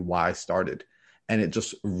reminded me why I started, and it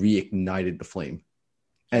just reignited the flame.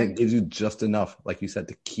 And it gives you just enough, like you said,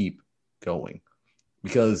 to keep going.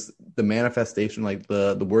 Because the manifestation, like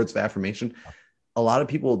the words of affirmation, a lot of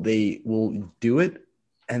people, they will do it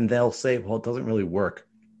and they'll say, well, it doesn't really work.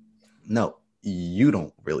 No, you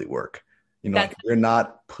don't really work. You know, like you're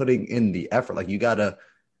not putting in the effort. Like you gotta,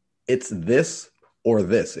 it's this or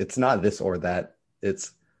this. It's not this or that.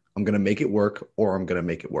 It's, I'm gonna make it work or I'm gonna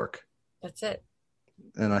make it work. That's it.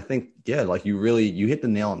 And I think, yeah, like you hit the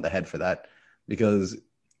nail on the head for that, because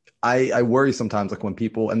I worry sometimes, like when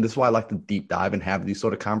people, and this is why I like to deep dive and have these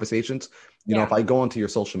sort of conversations. You know, if I go onto your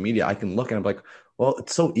social media, I can look and I'm like, well,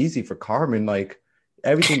 it's so easy for Carmen. Like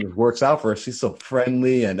everything just works out for her. She's so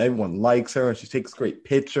friendly and everyone likes her and she takes great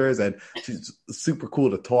pictures and she's super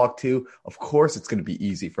cool to talk to. Of course, it's going to be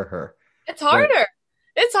easy for her. It's harder.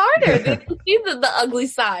 It's harder. They don't see the ugly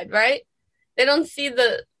side, right? They don't see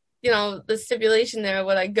the, you know, the stipulation there,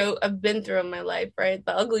 what I've been through in my life, right?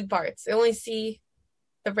 The ugly parts. They only see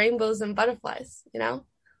the rainbows and butterflies, you know?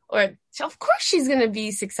 Or of course she's going to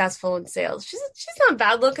be successful in sales. She's not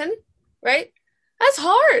bad looking, right? That's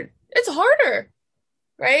hard. It's harder,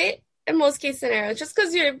 right? In most case scenarios, just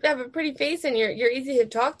because you have a pretty face and you're easy to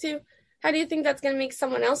talk to, how do you think that's going to make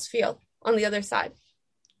someone else feel on the other side?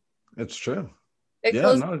 It's true. It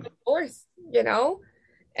closes the doors, you know?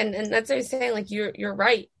 And that's what I'm saying. Like you're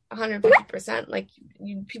right, 150%. Like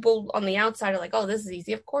people on the outside are like, oh, this is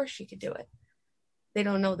easy. Of course she could do it. They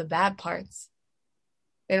don't know the bad parts.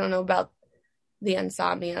 They don't know about the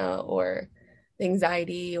insomnia or the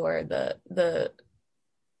anxiety or the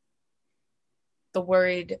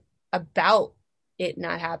worried about it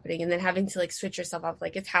not happening, and then having to like switch yourself off,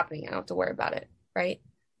 like it's happening, I don't have to worry about it, right?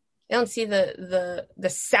 They don't see the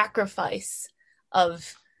sacrifice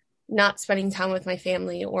of not spending time with my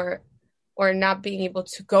family or not being able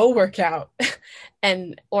to go work out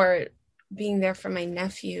and or being there for my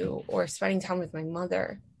nephew or spending time with my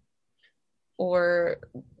mother or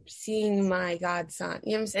seeing my godson.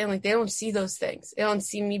 You know what I'm saying? Like they don't see those things. They don't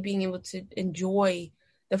see me being able to enjoy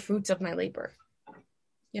the fruits of my labor.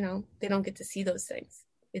 You know, they don't get to see those things.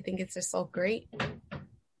 They think it's just all great.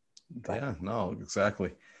 Yeah, no,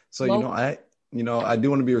 exactly. So, I do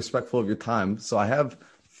want to be respectful of your time. So I have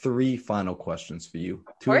 3 final questions for you.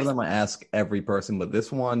 2 of them I ask every person, but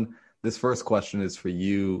this first question is for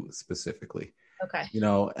you specifically. Okay. You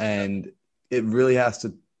know, and it really has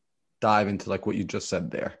to dive into like what you just said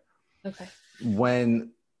there. Okay.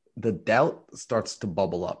 When the doubt starts to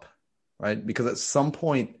bubble up, right? Because at some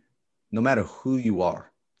point, no matter who you are,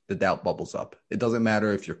 the doubt bubbles up. It doesn't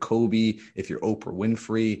matter if you're Kobe, if you're Oprah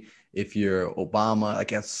Winfrey, if you're Obama,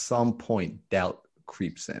 like at some point, doubt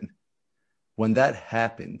creeps in. When that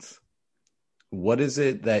happens, what is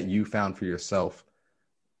it that you found for yourself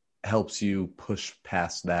helps you push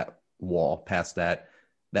past that wall, past that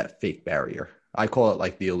fake barrier? I call it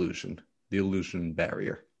like the illusion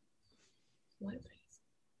barrier. What?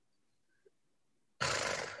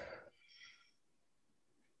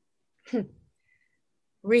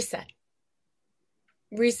 resetting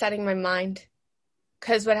my mind.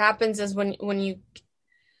 Because what happens is when you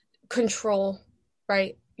control,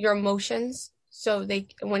 right, your emotions, so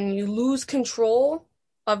when you lose control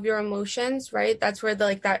of your emotions, right, that's where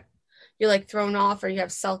you're like thrown off, or you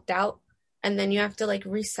have self-doubt, and then you have to like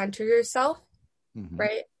recenter yourself,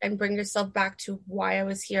 right, and bring yourself back to why I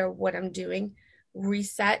was here, what I'm doing,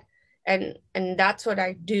 reset, and that's what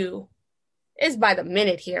I do. Is by the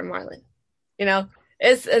minute here, Marlon. And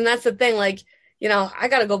that's the thing, like, I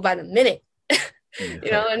gotta go by the minute. In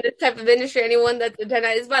this type of industry, anyone that's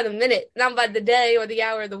attending is by the minute, not by the day or the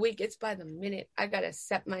hour or the week. It's by the minute. I gotta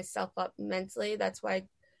set myself up mentally. That's why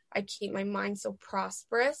I keep my mind so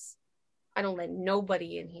prosperous. I don't let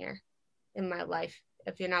nobody in here in my life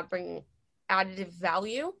if you're not bringing additive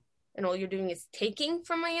value and all you're doing is taking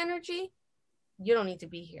from my energy. You don't need to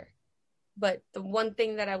be here. But the one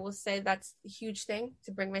thing that I will say, that's a huge thing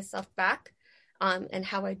to bring myself back, and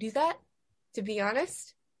how I do that, to be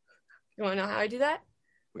honest. You want to know how I do that?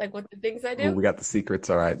 Like what the things I do? Ooh, we got the secrets.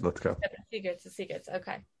 All right, let's go. The secrets.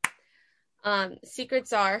 Okay.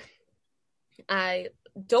 Secrets are, I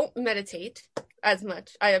don't meditate as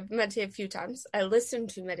much. I have meditated a few times. I listen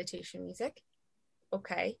to meditation music.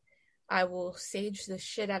 Okay. I will sage the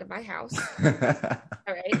shit out of my house.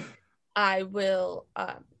 All right. I will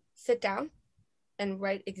sit down and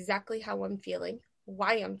write exactly how I'm feeling,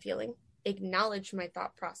 why I'm feeling, acknowledge my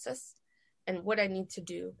thought process, and what I need to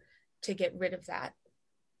do to get rid of that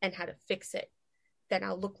and how to fix it. Then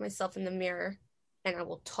I'll look myself in the mirror and I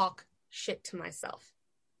will talk shit to myself.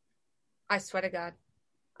 I swear to God,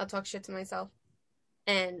 I'll talk shit to myself.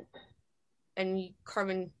 And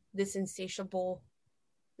Carmen, this insatiable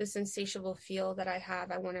feel that I have,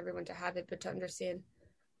 I want everyone to have it, but to understand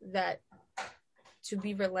that to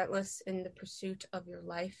be relentless in the pursuit of your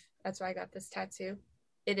life, that's why I got this tattoo.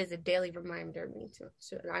 It is a daily reminder of me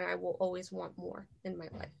and I will always want more in my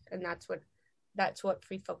life. And that's what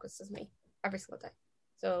free focuses me every single day.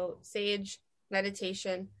 So sage,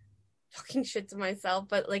 meditation, talking shit to myself,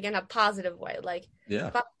 but like in a positive way. Like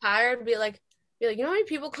if I'm tired, be like, you know how many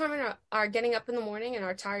people, Carmen, are getting up in the morning and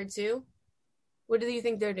are tired too? What do you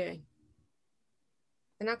think they're doing?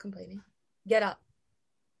 They're not complaining. Get up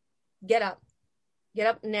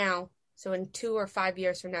now. So in 2 or 5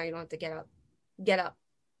 years from now, you don't have to get up. Get up.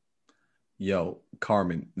 Yo,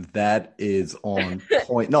 Carmen, that is on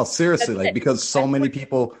point. No, seriously, like, because so many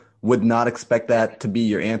people would not expect that to be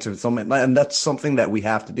your answer. And that's something that we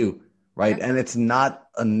have to do, right? Yeah. And it's not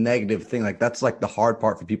a negative thing. Like, that's like the hard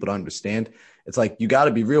part for people to understand. It's like, you got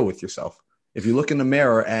to be real with yourself. If you look in the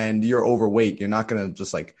mirror and you're overweight, you're not going to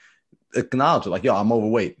just like acknowledge it. Like, yo, I'm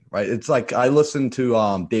overweight, right? It's like, I listened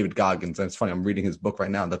to David Goggins, and it's funny, I'm reading his book right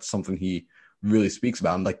now. That's something he really speaks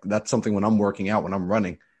about. And like, that's something when I'm working out, when I'm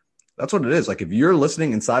running, that's what it is. Like, if you're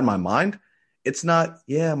listening inside my mind, it's not,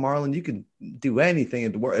 yeah, Marlon, you can do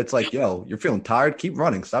anything. It's like, yo, you're feeling tired. Keep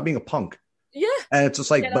running. Stop being a punk. Yeah. And it's just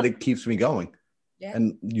like, but it keeps me going. Yeah.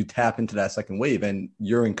 And you tap into that second wave and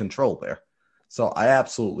you're in control there. So I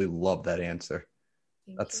absolutely love that answer.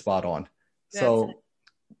 That's spot on. So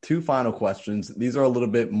 2 final questions. These are a little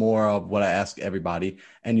bit more of what I ask everybody.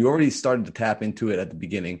 And you already started to tap into it at the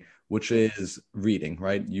beginning, which is reading,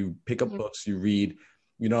 right? You pick up books, you read.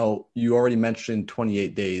 You already mentioned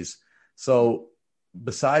 28 Days. So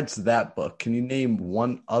besides that book, can you name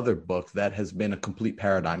one other book that has been a complete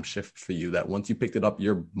paradigm shift for you, that once you picked it up,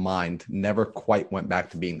 your mind never quite went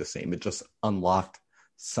back to being the same? It just unlocked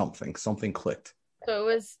something clicked.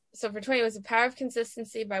 So for 20, it was The Power of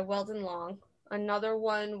Consistency by Weldon Long. Another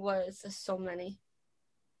one was so many.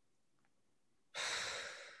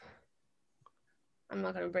 I'm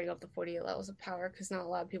not going to bring up the 48 Levels of Power because not a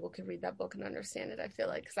lot of people could read that book and understand it, I feel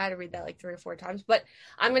like, because I had to read that like 3 or 4 times. But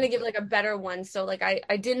I'm going to give like a better one. So like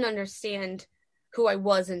I didn't understand who I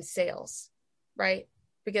was in sales, right?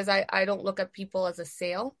 Because I don't look at people as a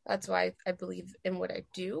sale. That's why I believe in what I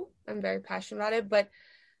do. I'm very passionate about it. But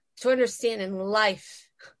to understand in life,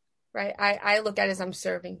 right, I look at it as I'm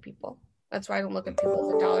serving people. That's why I don't look at people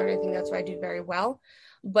as a dollar or anything. That's why I do very well.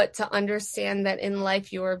 But to understand that in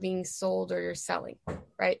life, you are being sold or you're selling,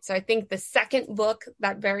 right? So I think the second book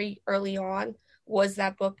that very early on was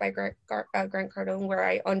that book by Grant Cardone, where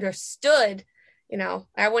I understood,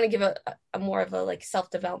 I want to give a more of a like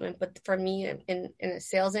self-development, but for me in a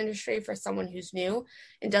sales industry, for someone who's new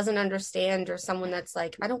and doesn't understand, or someone that's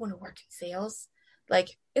like, I don't want to work in sales.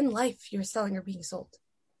 Like in life, you're selling or being sold,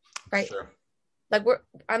 right? Sure. Like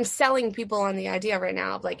I'm selling people on the idea right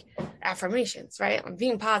now of like affirmations, right? I'm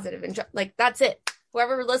being positive and like, that's it.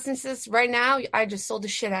 Whoever listens to this right now, I just sold the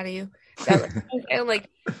shit out of you. And like,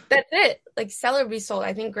 that's it. like Sell or Be Sold,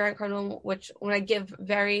 I think Grant Cardone, which when I give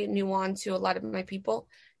very nuance to a lot of my people,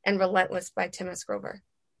 and Relentless by Tim S. Grover.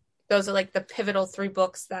 Those are like the pivotal 3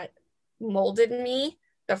 books that molded me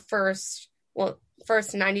the first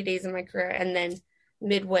 90 days of my career, and then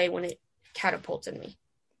midway when it catapulted me.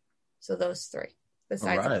 So those 3.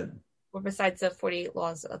 Besides the 48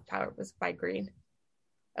 Laws of Power was by Green.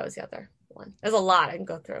 That was the other one. There's a lot I can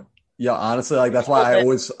go through. Yeah, honestly, like that's why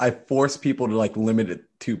I force people to like limit it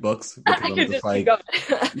 2 books, because I'm just like,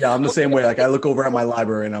 yeah, I'm the same way. Like I look over at my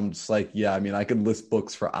library and I'm just like, yeah, I mean, I could list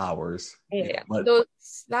books for hours. Yeah. But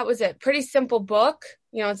that was it. Pretty simple book.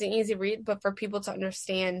 You know, it's an easy read, but for people to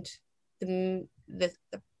understand the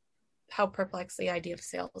how perplexed the idea of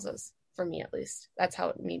sales is, for me at least, that's how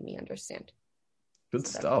it made me understand. Good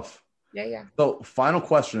stuff. Yeah. So final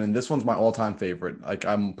question, and this one's my all-time favorite. Like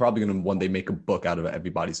I'm probably going to one day make a book out of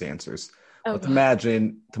everybody's answers. Let's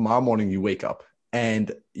imagine tomorrow morning you wake up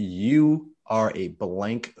and you are a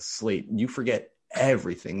blank slate. You forget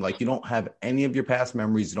everything. Like you don't have any of your past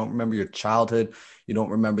memories. You don't remember your childhood. You don't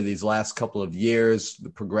remember these last couple of years, the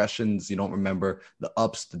progressions. You don't remember the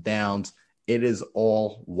ups, the downs. It is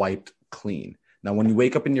all wiped clean. Now, when you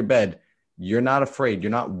wake up in your bed, you're not afraid. You're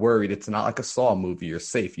not worried. It's not like a Saw movie. You're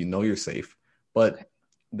safe. You know you're safe. But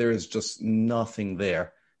there is just nothing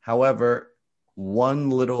there. However, one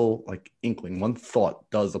little like inkling, one thought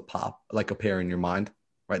does appear in your mind,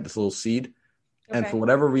 right? This little seed. Okay. And for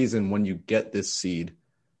whatever reason, when you get this seed,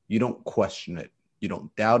 you don't question it. You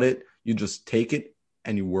don't doubt it. You just take it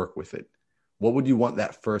and you work with it. What would you want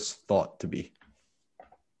that first thought to be?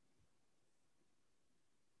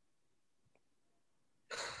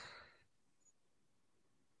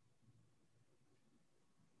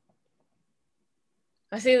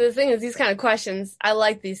 I see, the thing is, these kind of questions, I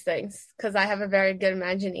like these things because I have a very good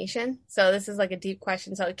imagination. So this is like a deep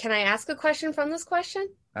question. So can I ask a question from this question?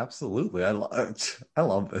 Absolutely. I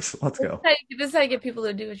love this. Let's go. This is how you get people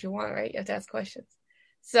to do what you want, right? You have to ask questions.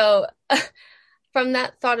 So from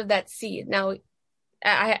that thought of that seed, now,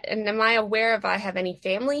 am I aware if I have any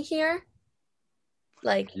family here?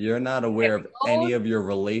 Like, you're not aware of any of your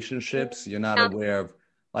relationships. You're not aware of,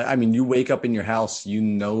 like, I mean, you wake up in your house, you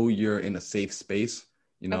know you're in a safe space.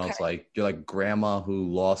 You know, It's like you're like grandma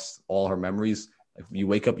who lost all her memories. If you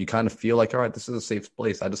wake up, you kind of feel like, all right, this is a safe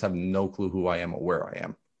place. I just have no clue who I am or where I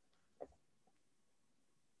am.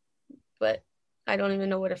 But I don't even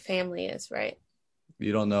know what a family is, right?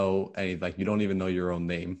 You don't know any, like, you don't even know your own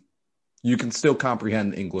name. You can still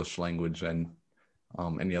comprehend English language and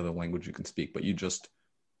any other language you can speak, but you just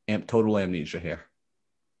total amnesia here.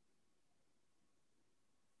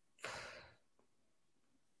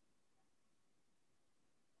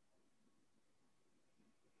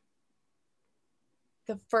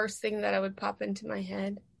 The first thing that I would pop into my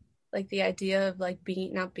head, like the idea of like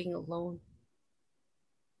not being alone.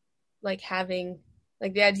 Like having,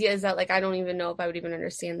 like the idea is that like I don't even know if I would even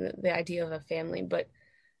understand the idea of a family, but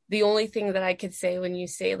the only thing that I could say when you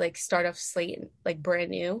say like start off slate, like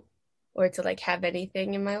brand new, or to like have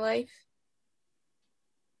anything in my life,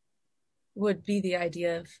 would be the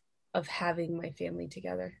idea of having my family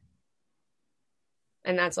together.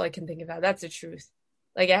 And that's all I can think about. That's the truth.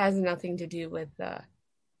 Like it has nothing to do with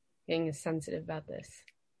getting sensitive about this.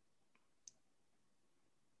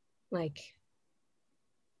 Like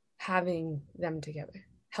having them together,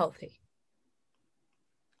 healthy.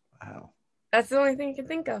 Wow. That's the only thing I can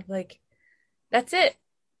think of. Like, that's it.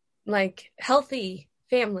 Like healthy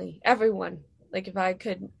family, everyone. Like if I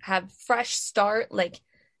could have fresh start, like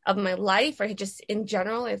of my life, or just in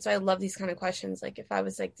general. And so I love these kind of questions. Like if I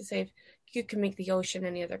was like to say, if you could make the ocean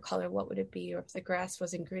any other color, what would it be? Or if the grass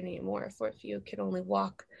wasn't green anymore, or if you could only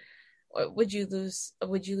walk, or would you lose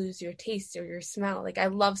your taste or your smell? Like I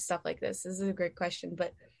love stuff like this. This is a great question,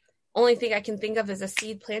 but only thing I can think of as a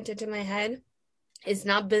seed planted in my head is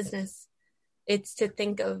not business. It's to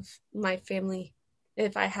think of my family,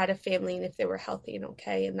 if I had a family and if they were healthy and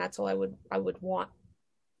okay, and that's all I would want.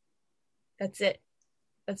 That's it.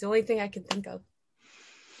 That's the only thing I can think of.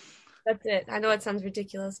 That's it. I know it sounds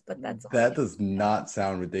ridiculous, but that's all. That does not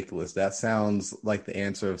sound ridiculous. That sounds like the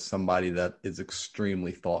answer of somebody that is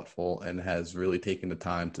extremely thoughtful and has really taken the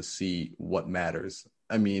time to see what matters.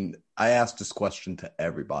 I mean, I asked this question to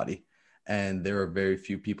everybody, and there are very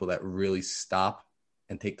few people that really stop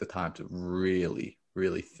and take the time to really,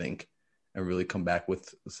 really think and really come back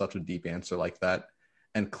with such a deep answer like that.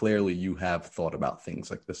 And clearly you have thought about things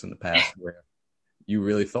like this in the past where you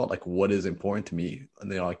really thought, like, what is important to me?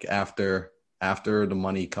 And then, like, after the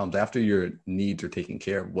money comes, after your needs are taken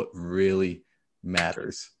care of, what really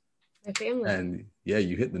matters? My family. And yeah,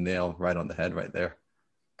 you hit the nail right on the head right there.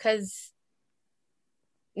 Because,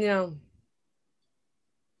 you know,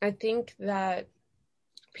 I think that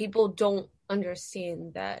people don't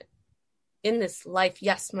understand that in this life,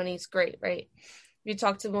 yes, money's great, right? You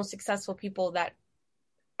talk to the most successful people that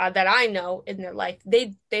I know in their life,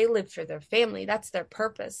 they live for their family. That's their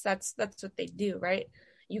purpose. That's what they do, right?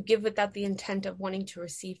 You give without the intent of wanting to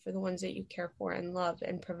receive for the ones that you care for and love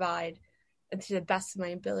and provide, and to the best of my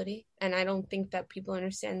ability. And I don't think that people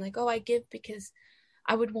understand, like, oh, I give because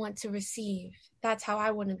I would want to receive. That's how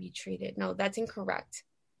I want to be treated. No, that's incorrect.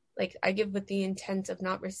 Like, I give with the intent of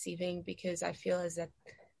not receiving because I feel as that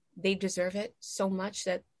they deserve it so much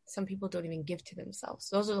that some people don't even give to themselves.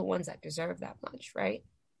 Those are the ones that deserve that much, right?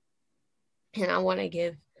 And I want to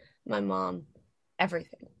give my mom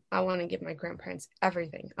everything. I want to give my grandparents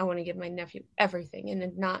everything. I want to give my nephew everything,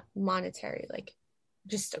 and not monetary, like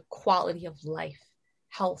just a quality of life,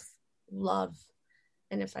 health, love.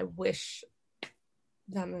 And if I wish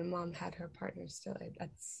that my mom had her partner still,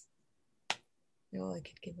 that's all I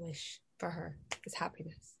could give wish for her is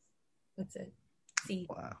happiness. That's it. See.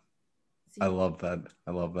 Wow. I love that.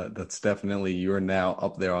 That's definitely, you're now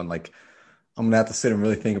up there on, like, I'm gonna have to sit and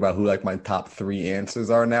really think about who, like, my top 3 answers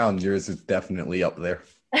are now, and yours is definitely up there.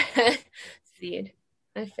 Seed,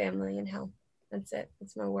 my family, and health. That's it.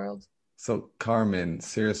 That's my world. So, Carmen,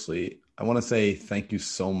 seriously, I want to say thank you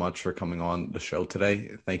so much for coming on the show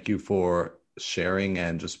today. Thank you for sharing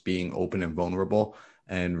and just being open and vulnerable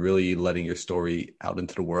and really letting your story out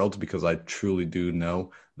into the world, because I truly do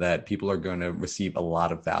know that people are going to receive a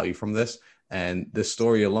lot of value from this, and this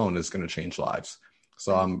story alone is going to change lives.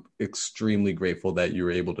 So I'm extremely grateful that you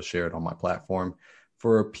were able to share it on my platform.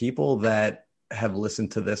 For people that have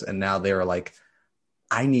listened to this and now they're like,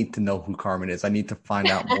 I need to know who Carmen is. I need to find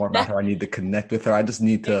out more about her. I need to connect with her. I just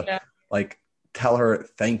need to like tell her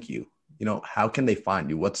thank you. You know, how can they find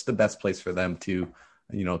you? What's the best place for them to,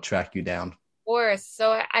 you know, track you down? Of course.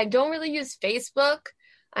 So I don't really use Facebook.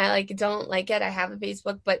 I don't like it. I have a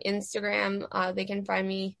Facebook, but Instagram, they can find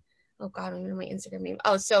me. Oh God, I don't know my Instagram name.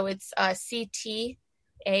 Oh, so it's CTARROYO.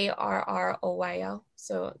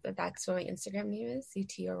 So that's what my Instagram name is,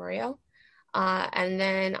 CTARROYO. And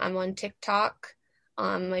then I'm on TikTok.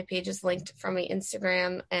 My page is linked from my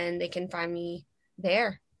Instagram, and they can find me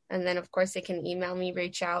there. And then, of course, they can email me,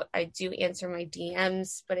 reach out. I do answer my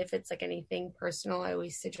DMs, but if it's like anything personal, I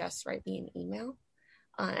always suggest write me an email.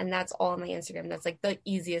 And that's all on my Instagram. That's like the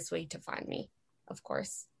easiest way to find me, of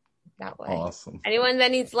course, that way. Awesome. Anyone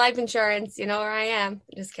that needs life insurance, you know where I am.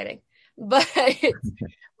 Just kidding. But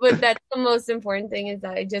that's the most important thing, is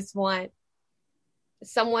that I just want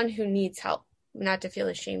someone who needs help not to feel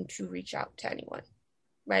ashamed to reach out to anyone,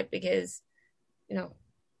 right? Because, you know,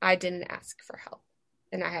 I didn't ask for help,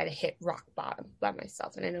 and I had to hit rock bottom by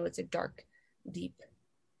myself. And I know it's a dark, deep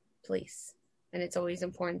place, and it's always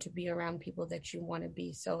important to be around people that you want to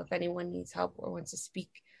be. So if anyone needs help or wants to speak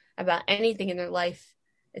about anything in their life,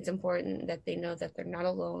 it's important that they know that they're not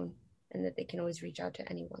alone and that they can always reach out to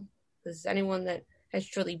anyone. Because anyone that has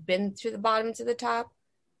truly been to the bottom to the top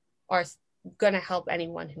are going to help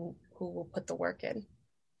anyone who will put the work in.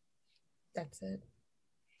 That's it.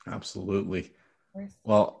 Absolutely.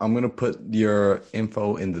 Well, I'm going to put your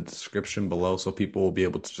info in the description below so people will be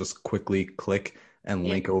able to just quickly click and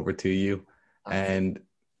link over to you. Awesome. And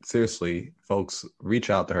seriously, folks, reach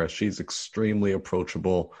out to her. She's extremely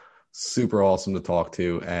approachable, super awesome to talk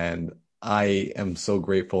to. And I am so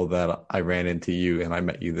grateful that I ran into you and I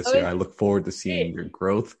met you this year. I look forward to seeing your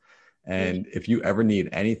growth. And if you ever need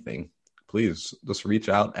anything, please just reach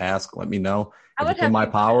out, ask, let me know. If it's in my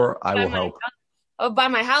power, I will help. I would buy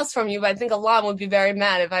my house from you, but I think Alon would be very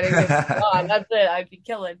mad if I didn't get Alon. That's it. I'd be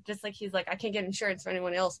killing. Just like he's like, I can't get insurance for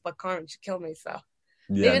anyone else, but Carmen should kill me. So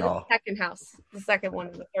maybe the second house, the second one,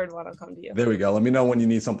 and the third one, I'll come to you. There we go. Let me know when you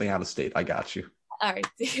need something out of state. I got you. All right,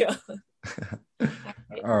 deal.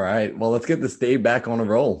 All right. Well, let's get this day back on a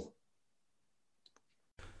roll.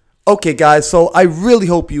 Okay, guys. So I really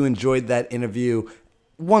hope you enjoyed that interview.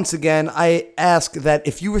 Once again, I ask that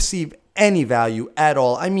if you receive any value at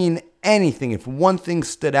all, I mean anything, if one thing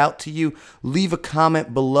stood out to you, leave a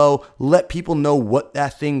comment below. Let people know what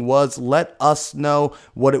that thing was. Let us know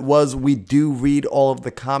what it was. We do read all of the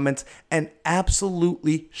comments, and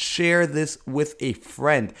absolutely share this with a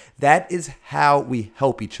friend. That is how we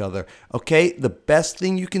help each other, okay? The best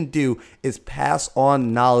thing you can do is pass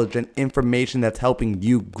on knowledge and information that's helping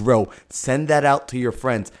you grow. Send that out to your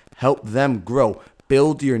friends. Help them grow.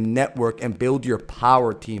 Build your network and build your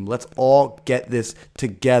power team. Let's all get this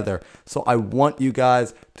together. So I want you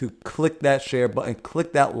guys to click that share button,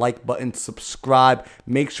 click that like button, subscribe.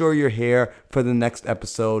 Make sure you're here for the next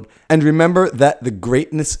episode. And remember that the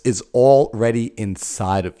greatness is already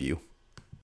inside of you.